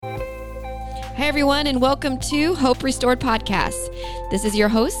Hey everyone, and welcome to Hope Restored Podcast. This is your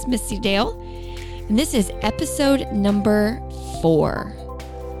host, Misty Dale, and this is episode number 4.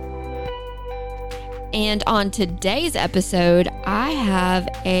 And on today's episode, I have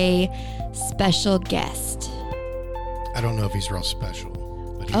a special guest. I don't know if he's real special,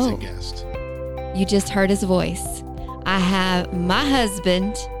 but he's a guest. You just heard his voice. I have my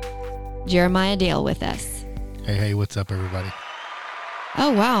husband, Jeremiah Dale, with us. Hey, what's up, everybody?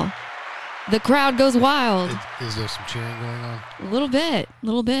 Oh, wow. The crowd goes wild. Is there some cheering going on? A little bit.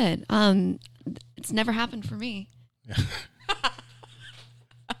 It's never happened for me.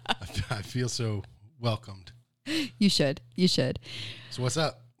 I feel so welcomed. You should. So what's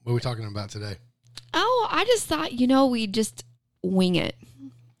up? What are we talking about today? Oh, I just thought, we'd just wing it.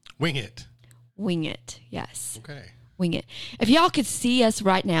 Wing it. Wing it, yes. Okay. Wing it. If y'all could see us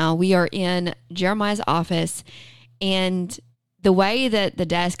right now, we are in Jeremiah's office, and the way that the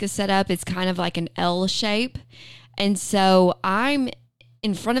desk is set up, it's kind of like an L shape. And so I'm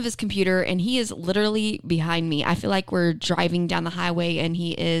in front of his computer, and he is literally behind me. I feel like we're driving down the highway, and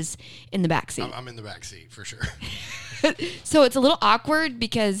he is in the back seat. I'm in the back seat for sure. So it's a little awkward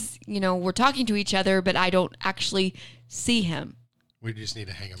because, we're talking to each other, but I don't actually see him. We just need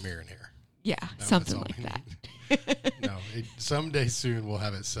to hang a mirror in here. Yeah, something like that. No, someday soon we'll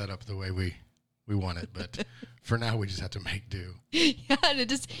have it set up the way we want it, but for now we just have to make do. Yeah, and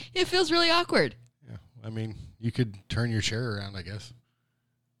it feels really awkward. Yeah, I mean, you could turn your chair around, I guess.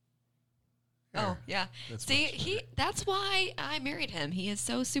 Oh, yeah. That's why I married him. He is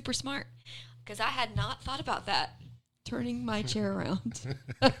so super smart, because I had not thought about that, turning my chair around.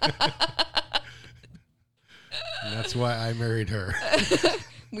 And that's why I married her.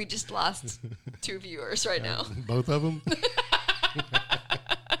 We just lost 2 viewers right now. Both of them?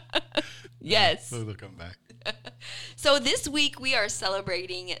 Yes. So they'll come back. So this week we are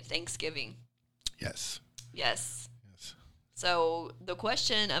celebrating Thanksgiving. Yes. So the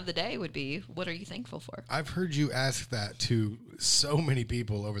question of the day would be, what are you thankful for? I've heard you ask that to so many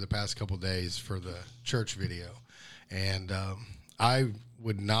people over the past couple of days for the church video. And I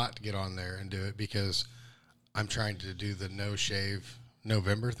would not get on there and do it because I'm trying to do the no shave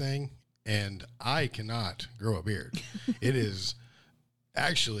November thing, and I cannot grow a beard. It is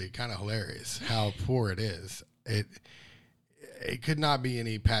actually kind of hilarious how poor it is. It could not be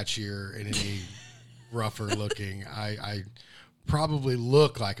any patchier and any rougher looking. I probably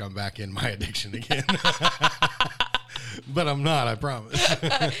look like I'm back in my addiction again. But I'm not, I promise.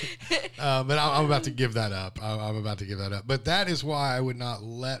 But I'm about to give that up. I'm about to give that up. But that is why I would not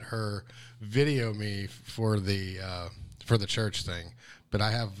let her video me for the church thing. But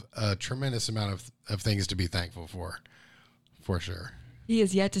I have a tremendous amount of things to be thankful for sure. He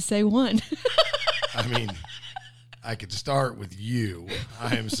has yet to say one. I mean, I could start with you.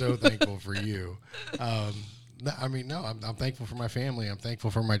 I am so thankful for you. I'm thankful for my family. I'm thankful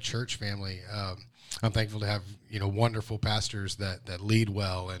for my church family. I'm thankful to have, wonderful pastors that lead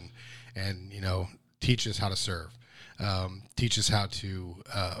well and teach us how to serve, teach us how to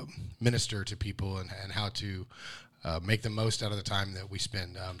minister to people and how to make the most out of the time that we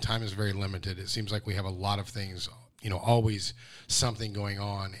spend. Time is very limited. It seems like we have a lot of things, always something going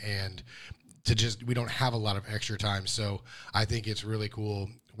on, and we don't have a lot of extra time. So I think it's really cool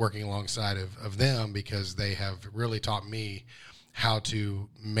working alongside of them, because they have really taught me how to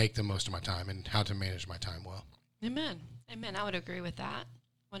make the most of my time and how to manage my time well. Amen. I would agree with that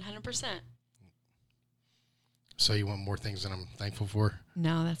 100%. So you want more things that I'm thankful for?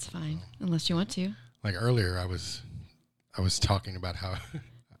 No, that's fine. Unless you want to. Like earlier, I was talking about how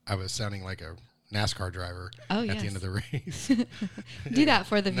I was sounding like a NASCAR driver at the end of the race. Do that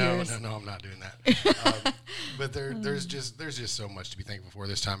for the viewers. No, I'm not doing that. But there's just so much to be thankful for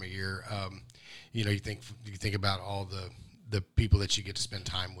this time of year. You think about all the people that you get to spend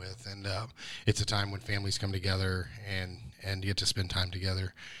time with, and it's a time when families come together and you get to spend time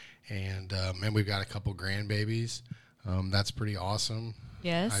together. And we've got a couple grandbabies. That's pretty awesome.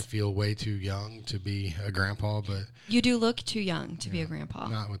 Yes. I feel way too young to be a grandpa, but you do look too young to be a grandpa.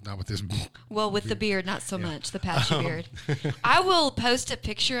 Not with this. Well, with the beard, not so much. The patchy beard. I will post a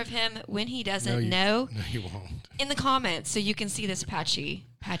picture of him when he doesn't know. No, you won't. In the comments, so you can see this patchy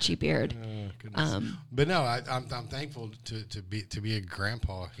beard. Oh, goodness. But no, I'm thankful to be a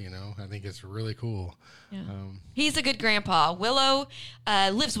grandpa. I think it's really cool. Yeah. He's a good grandpa. Willow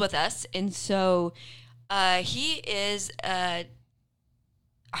lives with us, and so he is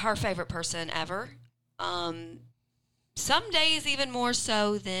her favorite person ever. Some days even more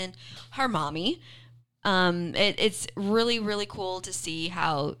so than her mommy. It's really, really cool to see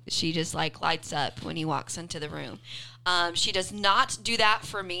how she just lights up when he walks into the room. She does not do that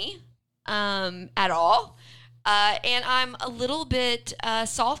for me. at all. And I'm a little bit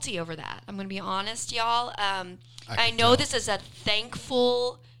salty over that. I'm going to be honest, y'all. I know this is a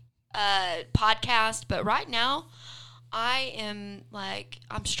thankful podcast, but right now I am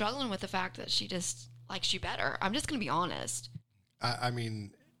I'm struggling with the fact that she just likes you better. I'm just going to be honest. I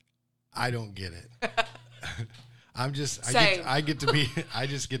mean, I don't get it. I'm just, Same. I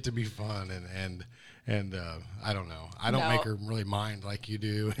just get to be fun and I don't know. I don't make her really mind like you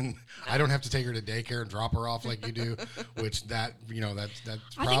do, and I don't have to take her to daycare and drop her off like you do, which that's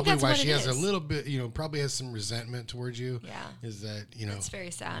probably why she has a little bit, probably has some resentment towards you. Yeah. Is that, It's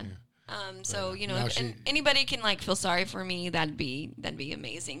very sad. Yeah. So, if anybody can feel sorry for me, that'd be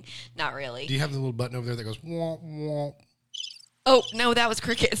amazing. Not really. Do you have the little button over there that goes, wah, wah? Oh, no, that was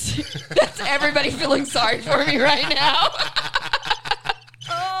crickets. That's everybody feeling sorry for me right now.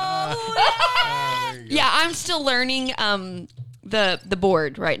 Yeah, I'm still learning the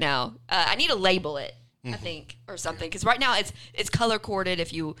board right now. I need to label it, I think, or something. Because right now it's color-coded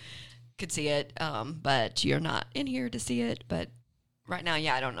if you could see it. But you're not in here to see it. But right now,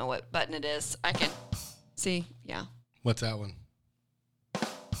 I don't know what button it is. I can see, What's that one?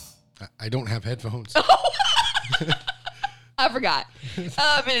 I don't have headphones. I forgot.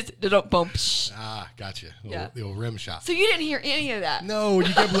 It's bump. Gotcha. The old rim shot. So you didn't hear any of that? No,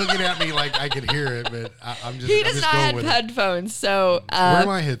 you kept looking at me like I could hear it, but I'm just. He does not have headphones, so. Where are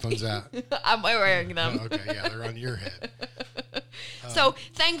my headphones at? I'm wearing them. Oh, okay, yeah, they're on your head. So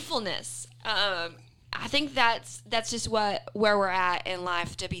thankfulness. I think that's just where we're at in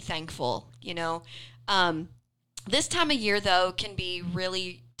life, to be thankful. This time of year though can be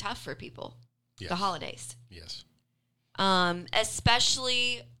really tough for people. Yes. The holidays. Yes.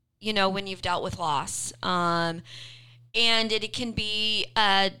 Especially, when you've dealt with loss. And it can be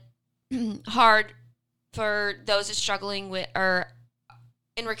hard for those who are struggling with or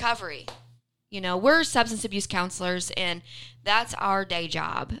in recovery. We're substance abuse counselors, and that's our day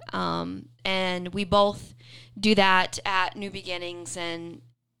job. And we both do that at New Beginnings, and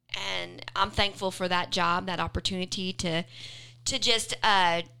I'm thankful for that job, that opportunity to just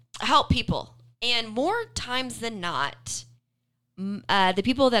help people. And more times than not, the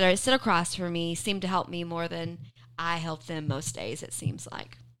people that sit across from me seem to help me more than I help them most days, it seems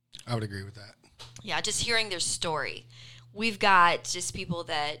like. I would agree with that. Yeah, just hearing their story. We've got just people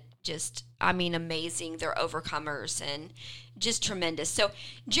that amazing. They're overcomers and just tremendous. So,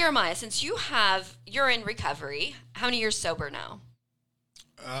 Jeremiah, since you're in recovery, how many years sober now?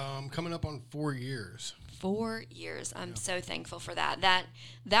 Coming up on 4 years. 4 years. I'm so thankful for that.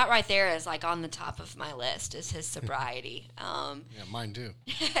 That right there is on the top of my list, is his sobriety. Yeah, mine too.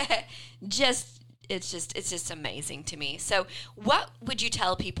 It's just amazing to me. So what would you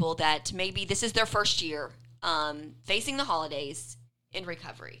tell people that maybe this is their first year facing the holidays in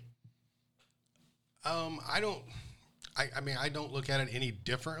recovery? I don't look at it any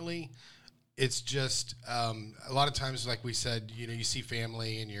differently. It's just a lot of times, like we said, you see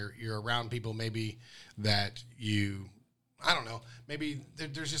family and you're around people maybe that I don't know, maybe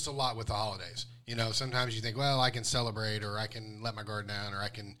there's just a lot with the holidays. Sometimes you think, well, I can celebrate, or I can let my guard down, or I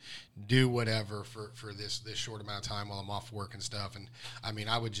can do whatever for this short amount of time while I'm off work and stuff. And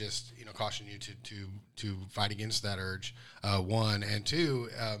I would just caution you to fight against that urge. One, and two,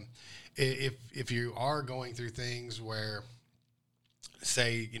 if you are going through things where,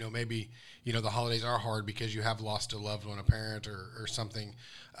 say, maybe the holidays are hard because you have lost a loved one, a parent, or something,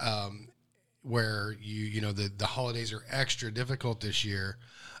 where the holidays are extra difficult this year.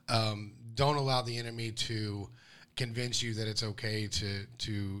 Don't allow the enemy to convince you that it's okay to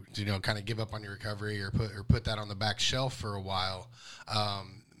kind of give up on your recovery or put that on the back shelf for a while,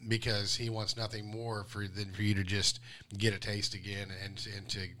 because he wants nothing more than for you to just get a taste again and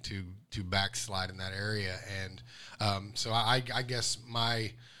to backslide in that area. And so I guess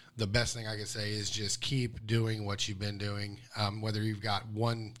the best thing I could say is just keep doing what you've been doing, whether you've got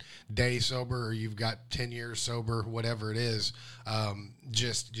 1 day sober or you've got 10 years sober, whatever it is.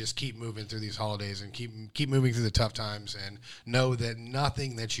 Just keep moving through these holidays and keep moving through the tough times, and know that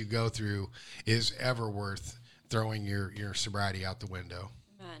nothing that you go through is ever worth throwing your sobriety out the window.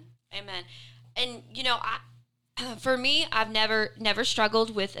 Amen. And for me, I've never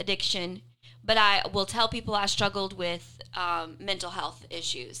struggled with addiction. But I will tell people I struggled with mental health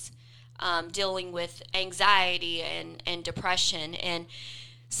issues, dealing with anxiety and depression. And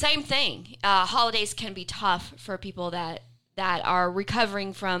same thing, holidays can be tough for people that are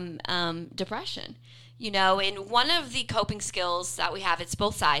recovering from depression. And one of the coping skills that we have, it's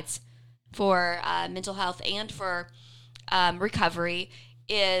both sides for mental health and for recovery,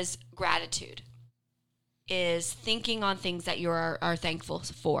 is gratitude. is thinking on things that you are thankful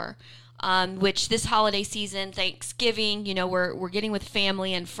for. Which this holiday season, Thanksgiving, we're getting with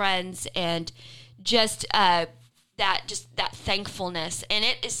family and friends, and just that thankfulness, and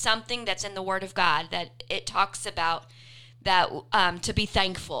it is something that's in the Word of God that it talks about that to be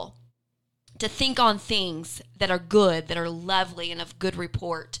thankful, to think on things that are good, that are lovely, and of good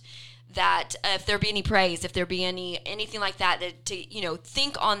report. That if there be any praise, if there be anything like that, that to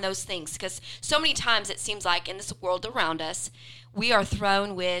think on those things, because so many times it seems like in this world around us, we are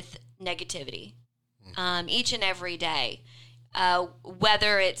thrown with negativity each and every day.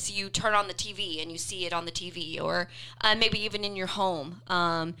 Whether it's you turn on the TV and you see it on the TV, or maybe even in your home,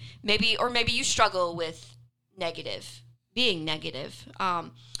 maybe you struggle with being negative.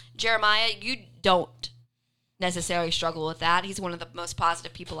 Jeremiah, you don't necessarily struggle with that. He's one of the most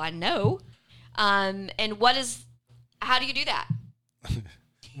positive people I know. And how do you do that?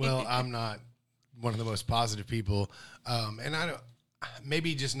 Well, I'm not one of the most positive people. And I don't,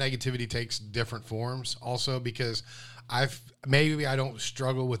 maybe just negativity takes different forms also, because I don't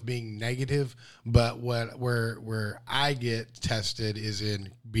struggle with being negative, but where I get tested is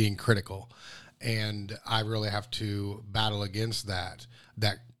in being critical. And I really have to battle against that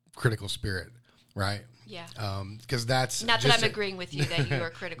critical spirit, right? Yeah. Because that's not that I'm agreeing with you that you are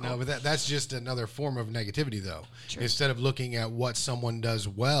critical. No, but that's just another form of negativity, though. True. Instead of looking at what someone does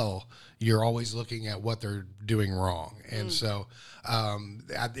well, you're always looking at what they're doing wrong. And so,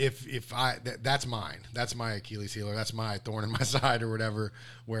 that's mine. That's my Achilles heel, or that's my thorn in my side, or whatever.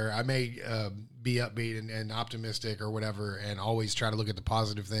 Where I may be upbeat and optimistic or whatever, and always try to look at the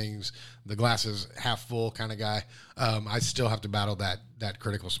positive things, the glass is half full kind of guy. I still have to battle that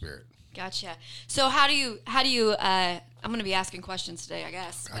critical spirit. Gotcha. So how do you I'm going to be asking questions today, I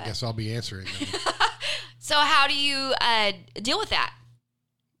guess. I guess I'll be answering them. So how do you deal with that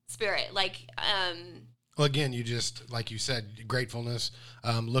spirit? Well, again, you just, like you said, gratefulness.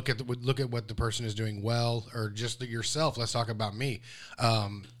 Look at what the person is doing well, or just yourself. Let's talk about me.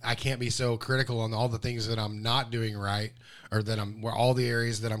 I can't be so critical on all the things that I'm not doing right, or that where all the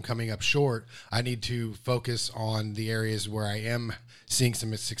areas that I'm coming up short. I need to focus on the areas where I am seeing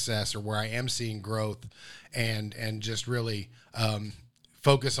some success, or where I am seeing growth, and just really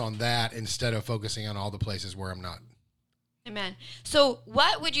focus on that instead of focusing on all the places where I'm not. Amen. So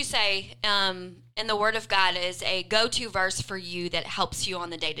what would you say in the Word of God is a go-to verse for you that helps you on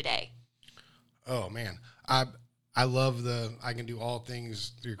the day-to-day? Oh, man. I love I can do all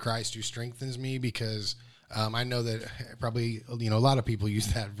things through Christ who strengthens me, because I know that probably, a lot of people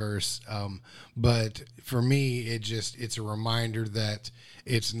use that verse. But for me, it's a reminder that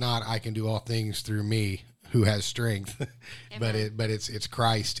it's not I can do all things through me who has strength, but it's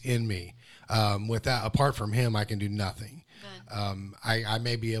Christ in me. Apart from him, I can do nothing. I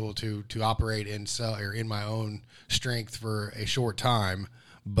may be able to operate in my own strength for a short time,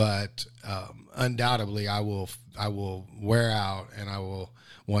 but undoubtedly I will wear out, and I will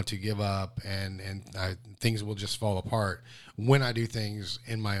want to give up, and things will just fall apart when I do things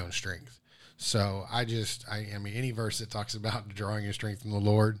in my own strength. So I mean, any verse that talks about drawing your strength from the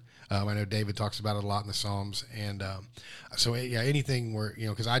Lord. I know David talks about it a lot in the Psalms, and so anything where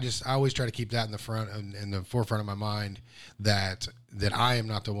because I always try to keep that in the forefront of my mind, that I am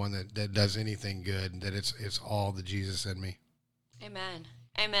not the one that does anything good, that it's all the Jesus in me. Amen.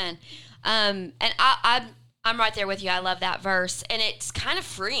 And I'm right there with you. I love that verse, and it's kind of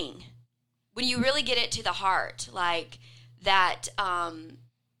freeing when you really get it to the heart, like that.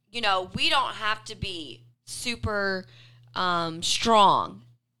 We don't have to be super strong.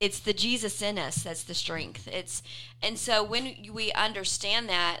 It's the Jesus in us that's the strength. And so when we understand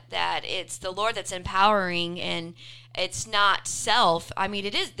that it's the Lord that's empowering, and it's not self. I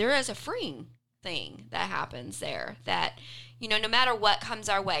mean, there is a freeing thing that happens there, that no matter what comes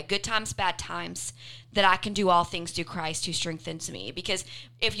our way, good times, bad times, that I can do all things through Christ who strengthens me. Because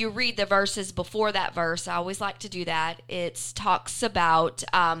if you read the verses before that verse, I always like to do that. It talks about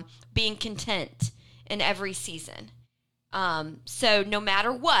being content in every season. So no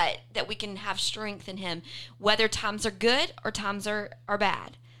matter what, that we can have strength in him, whether times are good or times are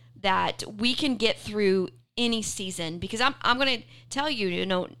bad, that we can get through any season. Because I'm going to tell you,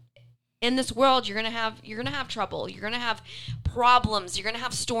 in this world, you're going to have trouble. You're going to have problems. You're going to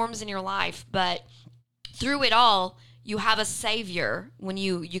have storms in your life. But through it all, you have a Savior. When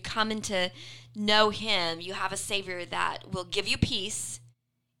you come into know him, you have a Savior that will give you peace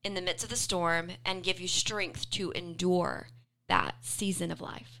in the midst of the storm and give you strength to endure that season of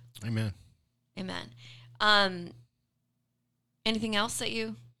life. Amen. Anything else that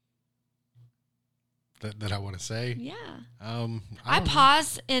you... that I want to say. Yeah. I don't know.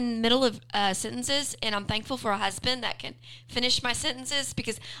 pause in middle of sentences, and I'm thankful for a husband that can finish my sentences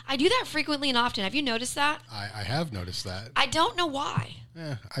because I do that frequently and often. Have you noticed that? I have noticed that. I don't know why.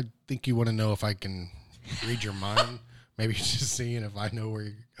 Yeah, I think you want to know if I can read your mind. Maybe just seeing if I know where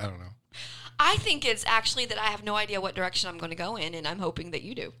you, I don't know. I think it's actually that I have no idea what direction I'm going to go in, and I'm hoping that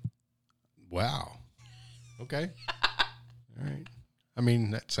you do. Wow. Okay. All right. I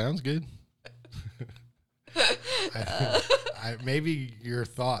mean, that sounds good. Maybe your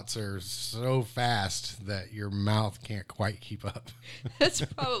thoughts are so fast that your mouth can't quite keep up. That's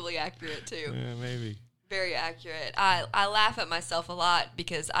probably accurate, too. Yeah, maybe. Very accurate. I laugh at myself a lot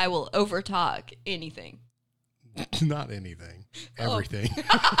because I will overtalk anything. Not anything. Everything.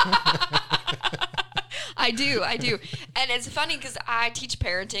 I do. And it's funny because I teach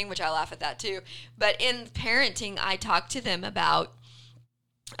parenting, which I laugh at that too. But in parenting, I talk to them about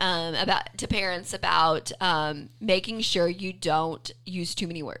making sure you don't use too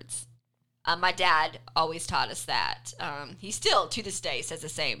many words. My dad always taught us that. He still, to this day, says the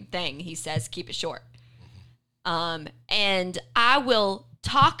same thing. He says, keep it short. And I will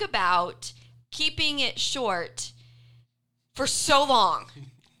talk about keeping it short for so long.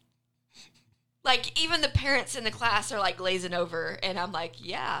 Like, even the parents in the class are, like, glazing over, and I'm like,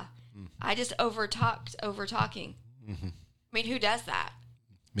 yeah, I just over-talking. Mm-hmm. I mean, who does that?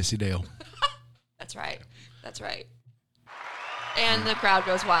 Missy Dale. That's right. And the crowd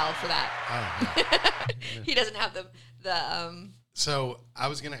goes wild for that. Oh, yeah. He doesn't have the So, I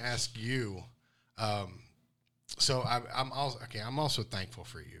was going to ask you, so I'm also thankful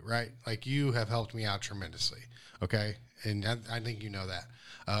for you, right? Like, you have helped me out tremendously, okay? And I think you know that.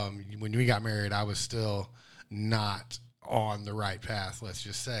 When we got married, I was still not on the right path, let's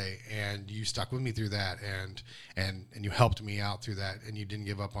just say, and you stuck with me through that, and you helped me out through that, and you didn't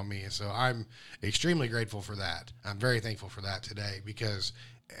give up on me. And so I'm extremely grateful for that. I'm very thankful for that today, because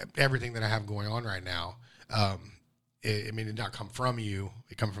everything that I have going on right now, it did not come from you.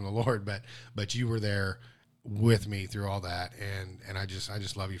 It come from the Lord, but you were there with me through all that, and I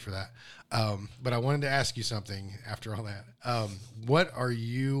just love you for that. But I wanted to ask you something after all that. What are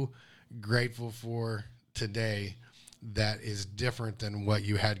you grateful for today that is different than what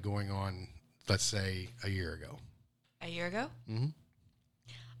you had going on, let's say, a year ago? A year ago? Mm-hmm.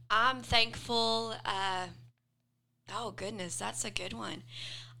 I'm thankful. Oh, goodness, that's a good one.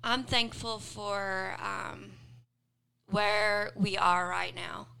 I'm thankful for where we are right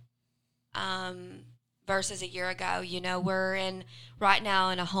now versus a year ago. You know, we're right now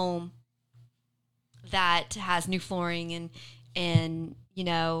in a home that has new flooring and you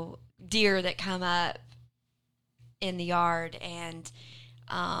know, deer that come up in the yard, and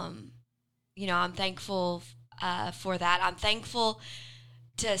you know, I'm thankful for that. I'm thankful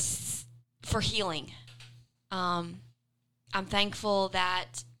for healing. I'm thankful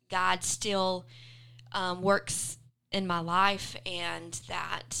that God still works in my life, and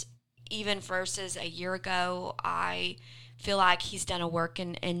that even versus a year ago, I feel like He's done a work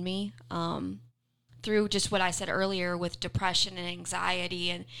in me through just what I said earlier with depression and anxiety,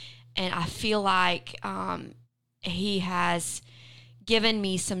 and I feel like He has given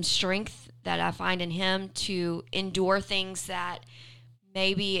me some strength that I find in Him to endure things that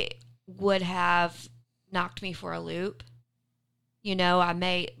maybe would have knocked me for a loop. You know, I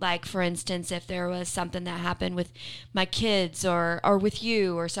may, like, for instance, if there was something that happened with my kids or with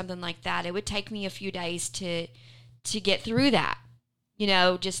you or something like that, it would take me a few days to get through that. You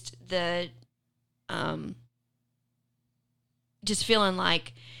know, just just feeling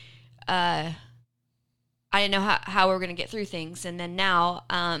like I didn't know how we were going to get through things. And then now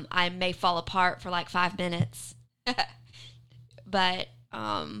I may fall apart for like 5 minutes. But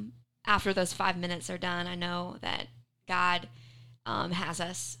after those 5 minutes are done, I know that God has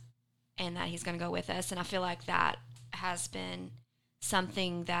us and that He's going to go with us. And I feel like that has been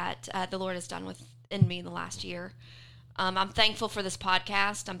something that the Lord has done in me in the last year. I'm thankful for this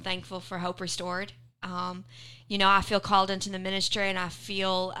podcast. I'm thankful for Hope Restored. You know, I feel called into the ministry, and I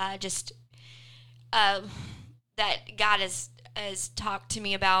feel that God has talked to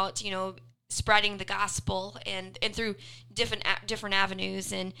me about, you know, spreading the gospel and through different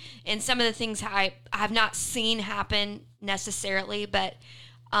avenues, and some of the things I have not seen happen necessarily, but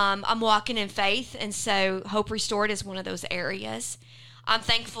I'm walking in faith, and so Hope Restored is one of those areas. I'm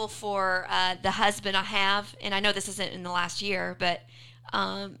thankful for the husband I have, and I know this isn't in the last year, but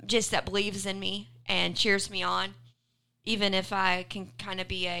just that believes in me and cheers me on, even if I can kind of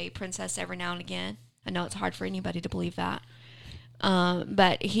be a princess every now and again. I know it's hard for anybody to believe that.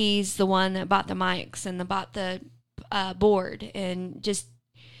 But he's the one that bought the mics and bought the board, and just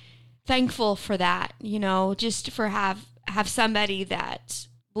thankful for that, just for have somebody that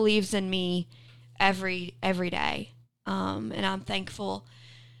believes in me every day. And I'm thankful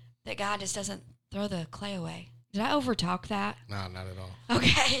that God just doesn't throw the clay away. Did I overtalk that? No, not at all.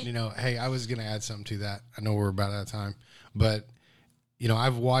 Okay. Hey, I was going to add something to that. I know we're about out of time, but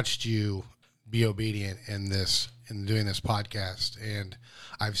I've watched you be obedient in doing this podcast, and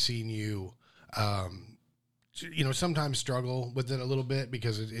I've seen you, sometimes struggle with it a little bit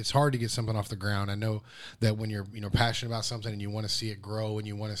because it's hard to get something off the ground. I know that when you're, passionate about something and you want to see it grow and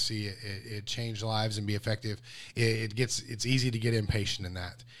you want to see it change lives and be effective, it's easy to get impatient in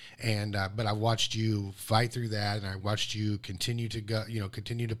that. And, but I watched you fight through that, and I watched you continue to go,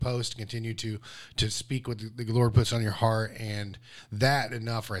 continue to post, continue to speak what the Lord puts on your heart. And that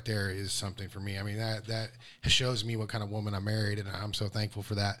enough right there is something for me. I mean, that shows me what kind of woman I married, and I'm so thankful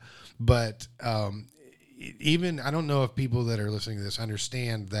for that. But, even I don't know if people that are listening to this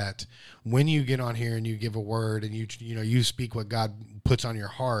understand that when you get on here and you give a word and you speak what God puts on your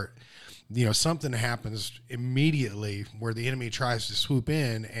heart, something happens immediately where the enemy tries to swoop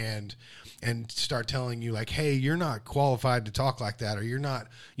in and start telling you like, hey, you're not qualified to talk like that, or you're not,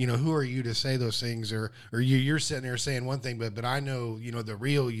 who are you to say those things, or you're sitting there saying one thing, but I know, the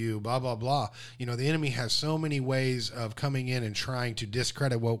real you, blah, blah, blah. The enemy has so many ways of coming in and trying to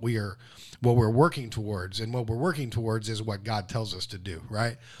discredit what we're working towards. And what we're working towards is what God tells us to do,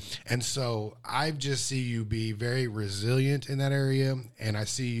 right? And so I just see you be very resilient in that area, and I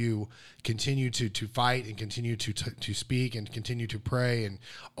see you continue to fight and continue to speak and continue to pray and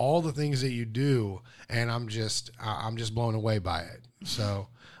all the things that you do, and I'm just blown away by it. So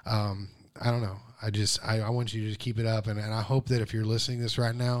I don't know. I want you to keep it up, and I hope that if you're listening to this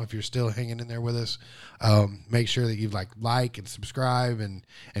right now, if you're still hanging in there with us, make sure that you like and subscribe and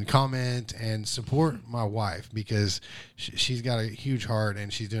comment and support my wife, because she's got a huge heart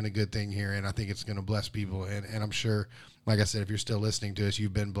and she's doing a good thing here, and I think it's going to bless people. And I'm sure, like I said, if you're still listening to us,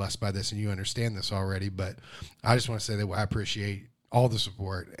 you've been blessed by this and you understand this already. But I just want to say that I appreciate all the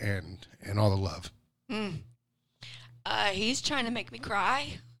support and all the love. He's trying to make me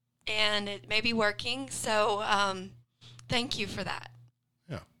cry, and it may be working. So thank you for that.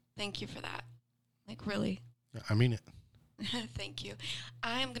 Yeah. Thank you for that. Like, really. I mean it. Thank you.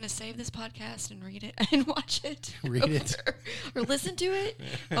 I am going to save this podcast and read it and watch it. Read it. Or listen to it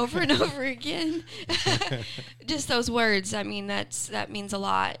over and over again. Just those words. I mean, that means a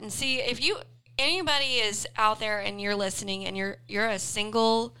lot. And see, if anybody is out there and you're listening and you're a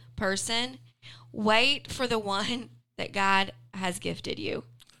single person, wait for the one that God has gifted you.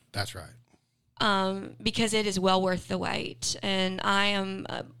 That's right. Because it is well worth the wait. And I am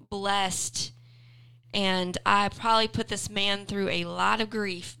blessed. And I probably put this man through a lot of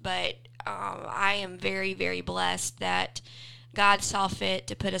grief, but I am very, very blessed that God saw fit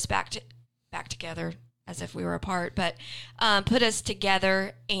to put us back together, as if we were apart, but put us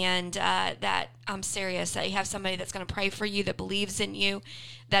together, and that I'm serious, that you have somebody that's going to pray for you, that believes in you,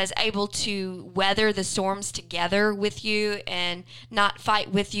 that is able to weather the storms together with you, and not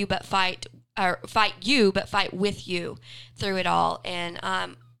fight with you, but fight with you through it all. And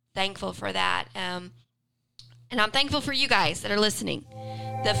I'm thankful for that. And I'm thankful for you guys that are listening.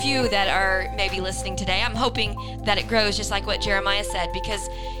 The few that are maybe listening today, I'm hoping that it grows just like what Jeremiah said, because,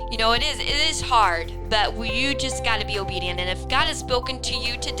 it is hard, but you just got to be obedient. And if God has spoken to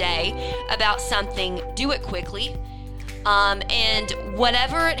you today about something, do it quickly. And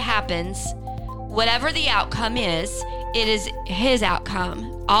whatever it happens, whatever the outcome is, it is His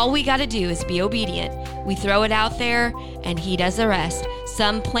outcome. All we got to do is be obedient. We throw it out there, and He does the rest.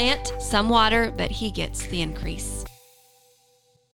 Some plant, some water, but He gets the increase.